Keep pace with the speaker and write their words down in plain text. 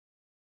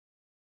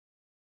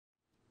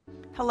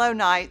Hello,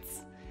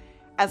 Knights.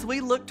 As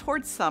we look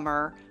towards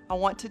summer, I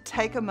want to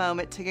take a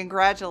moment to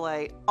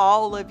congratulate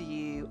all of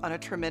you on a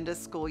tremendous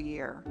school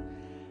year.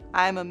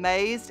 I am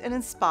amazed and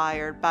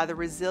inspired by the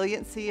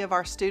resiliency of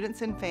our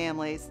students and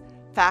families,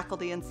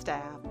 faculty and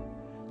staff.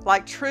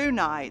 Like true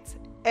Knights,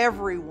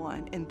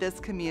 everyone in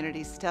this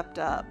community stepped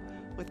up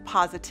with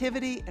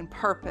positivity and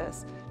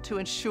purpose to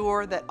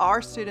ensure that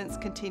our students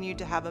continue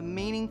to have a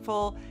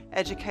meaningful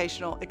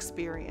educational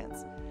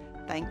experience.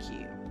 Thank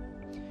you.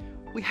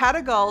 We had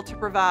a goal to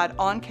provide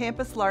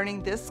on-campus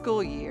learning this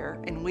school year,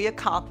 and we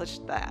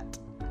accomplished that.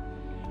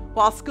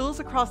 While schools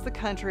across the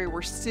country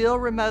were still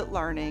remote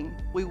learning,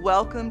 we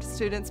welcomed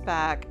students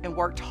back and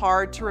worked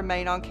hard to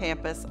remain on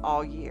campus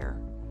all year.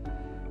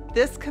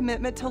 This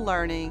commitment to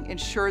learning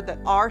ensured that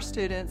our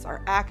students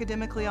are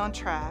academically on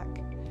track.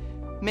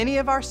 Many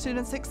of our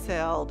students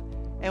excelled,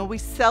 and we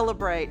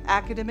celebrate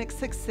academic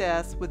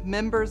success with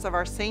members of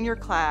our senior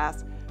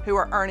class who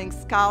are earning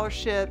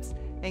scholarships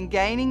and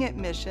gaining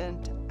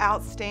admission to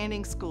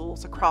outstanding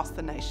schools across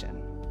the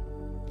nation.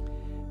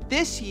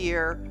 This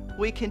year,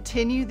 we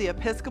continue the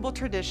Episcopal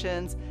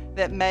traditions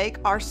that make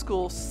our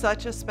school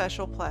such a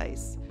special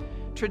place.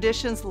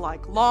 Traditions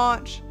like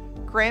launch,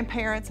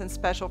 Grandparents and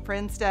Special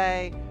Friends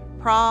Day,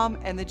 prom,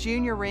 and the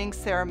Junior Ring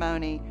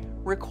ceremony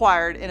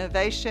required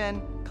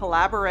innovation,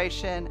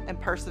 collaboration, and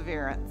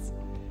perseverance.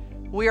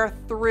 We are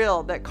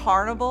thrilled that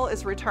Carnival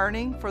is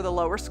returning for the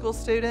lower school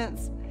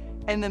students,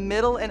 and the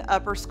middle and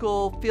upper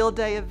school field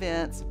day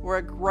events were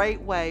a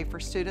great way for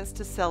students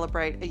to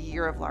celebrate a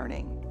year of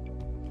learning.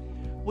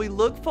 We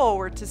look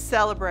forward to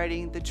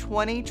celebrating the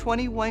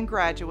 2021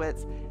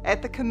 graduates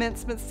at the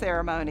commencement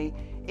ceremony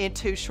in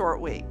 2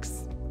 short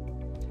weeks.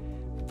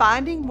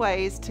 Finding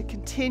ways to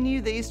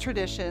continue these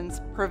traditions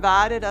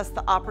provided us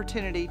the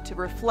opportunity to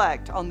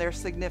reflect on their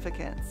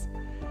significance.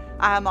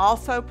 I am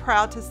also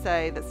proud to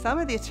say that some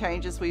of the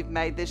changes we've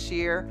made this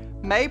year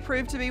may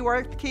prove to be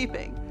worth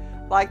keeping,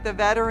 like the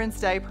Veterans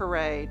Day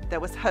Parade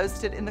that was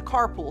hosted in the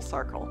carpool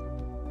circle.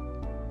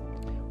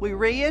 We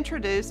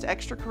reintroduced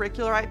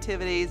extracurricular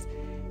activities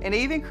and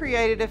even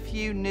created a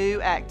few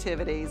new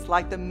activities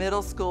like the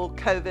Middle School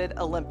COVID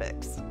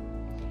Olympics.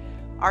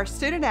 Our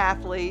student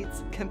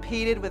athletes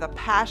competed with a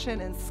passion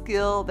and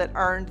skill that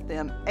earned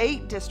them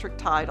 8 district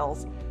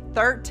titles,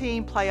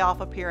 13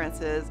 playoff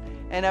appearances,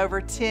 and over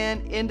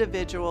 10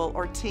 individual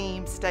or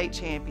team state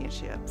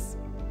championships.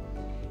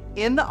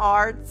 In the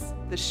arts,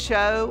 the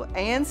show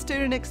and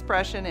student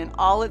expression in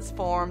all its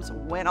forms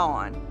went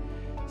on.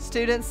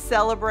 Students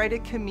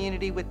celebrated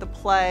community with the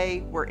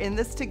play We're in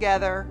This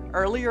Together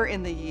earlier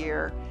in the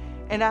year,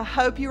 and I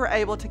hope you were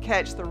able to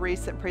catch the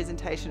recent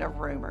presentation of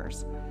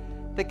Rumors.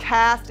 The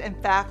cast and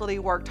faculty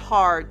worked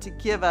hard to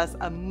give us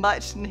a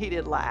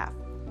much-needed laugh.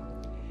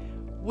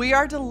 We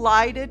are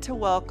delighted to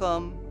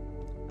welcome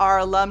our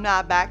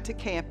alumni back to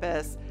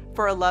campus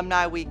for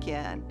Alumni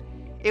Weekend.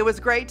 It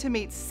was great to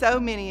meet so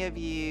many of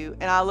you,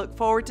 and I look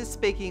forward to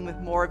speaking with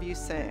more of you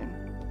soon.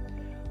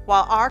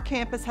 While our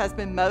campus has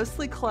been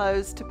mostly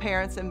closed to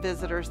parents and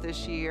visitors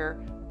this year,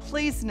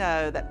 please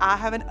know that I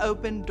have an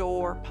open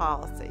door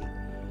policy.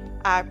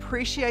 I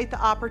appreciate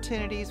the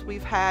opportunities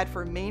we've had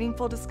for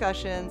meaningful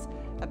discussions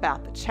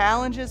about the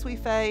challenges we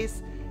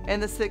face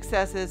and the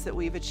successes that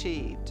we've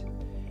achieved.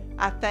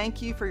 I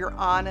thank you for your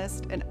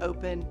honest and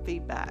open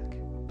feedback.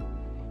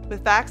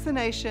 With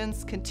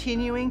vaccinations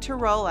continuing to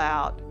roll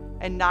out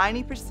and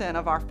 90%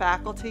 of our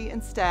faculty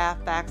and staff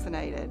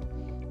vaccinated,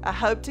 I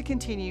hope to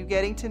continue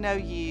getting to know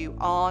you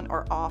on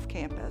or off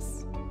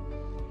campus.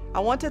 I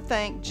want to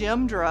thank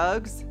Jim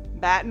Druggs,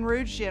 Baton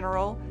Rouge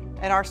General,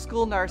 and our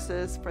school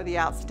nurses for the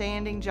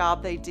outstanding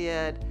job they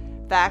did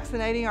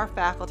vaccinating our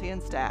faculty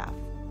and staff.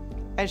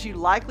 As you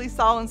likely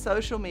saw on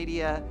social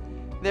media,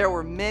 there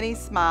were many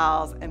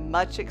smiles and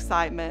much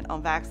excitement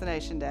on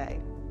Vaccination Day.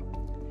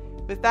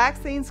 With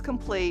vaccines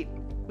complete,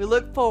 we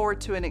look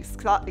forward to an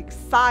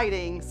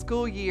exciting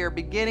school year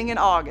beginning in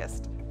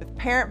August with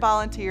parent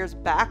volunteers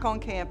back on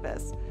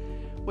campus.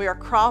 We are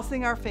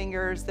crossing our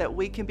fingers that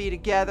we can be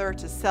together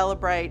to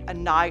celebrate a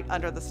night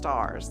under the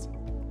stars.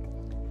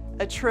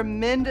 A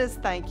tremendous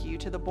thank you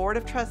to the Board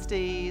of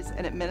Trustees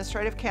and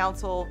Administrative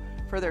Council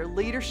for their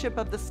leadership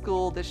of the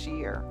school this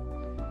year.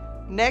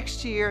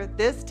 Next year,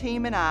 this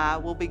team and I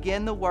will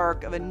begin the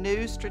work of a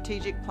new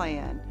strategic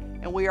plan,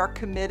 and we are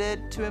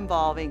committed to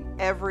involving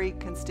every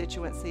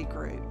constituency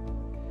group.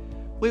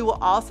 We will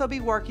also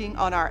be working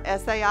on our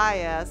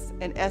SAIS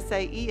and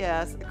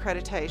SAES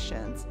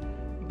accreditations.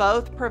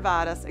 Both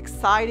provide us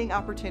exciting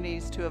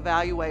opportunities to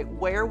evaluate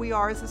where we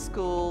are as a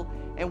school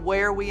and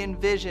where we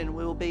envision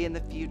we will be in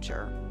the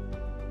future.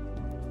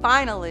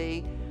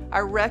 Finally, I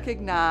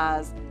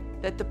recognize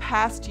that the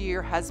past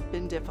year has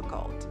been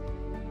difficult.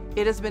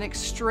 It has been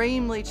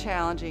extremely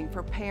challenging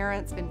for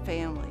parents and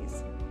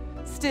families.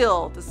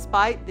 Still,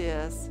 despite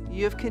this,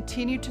 you have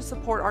continued to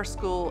support our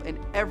school in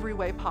every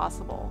way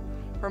possible,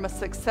 from a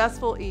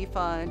successful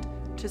e-fund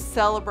to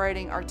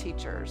celebrating our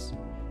teachers.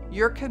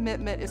 Your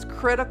commitment is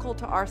critical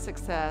to our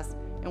success,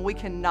 and we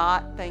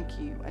cannot thank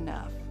you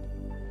enough.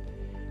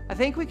 I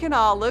think we can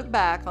all look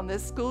back on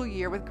this school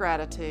year with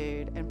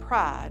gratitude and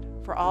pride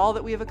for all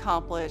that we have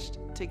accomplished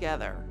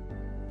together.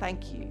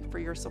 Thank you for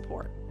your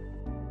support.